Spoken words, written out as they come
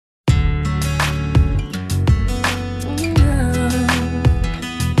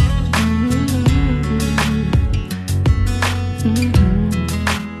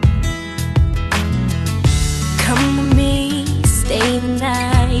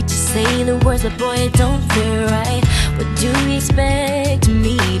close, but boy, it don't feel right. What do you expect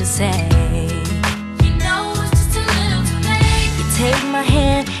me to say? You know it's just a little too late. You take my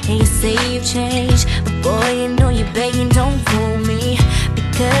hand and you say you've changed, but boy, you know you're begging, don't fool me,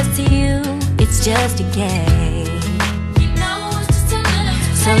 because to you, it's just a game. You know it's just a little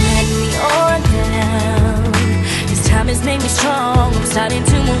too late. So let me on down. This time has made me strong. I'm starting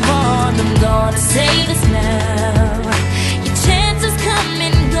to move on. I'm gonna say this now. Your chances come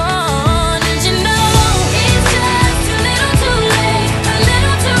and gone, and you know it's just too little too late, a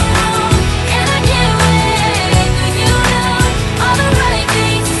little too wrong, and I can't wait for you to know all the right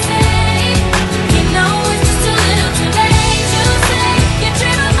things to say. You know it's just a little too late. You say you're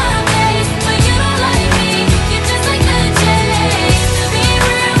dreaming my face, but you don't like me. You're just like the chase. To be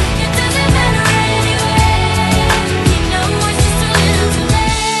real, it doesn't matter anyway. You know it's just a little too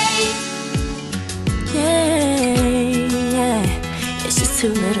late. Yeah, it's just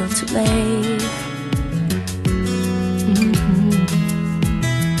too little too late.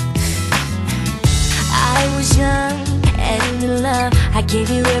 I was young and in love. I gave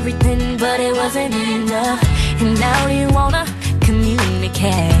you everything, but it wasn't enough. And now you wanna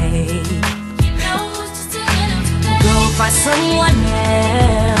communicate. You know it's just a little too late. Go find someone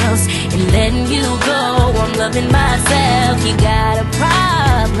else and letting you go. I'm loving myself. You got a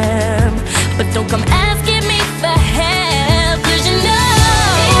problem, but don't come asking me for help, 'cause you know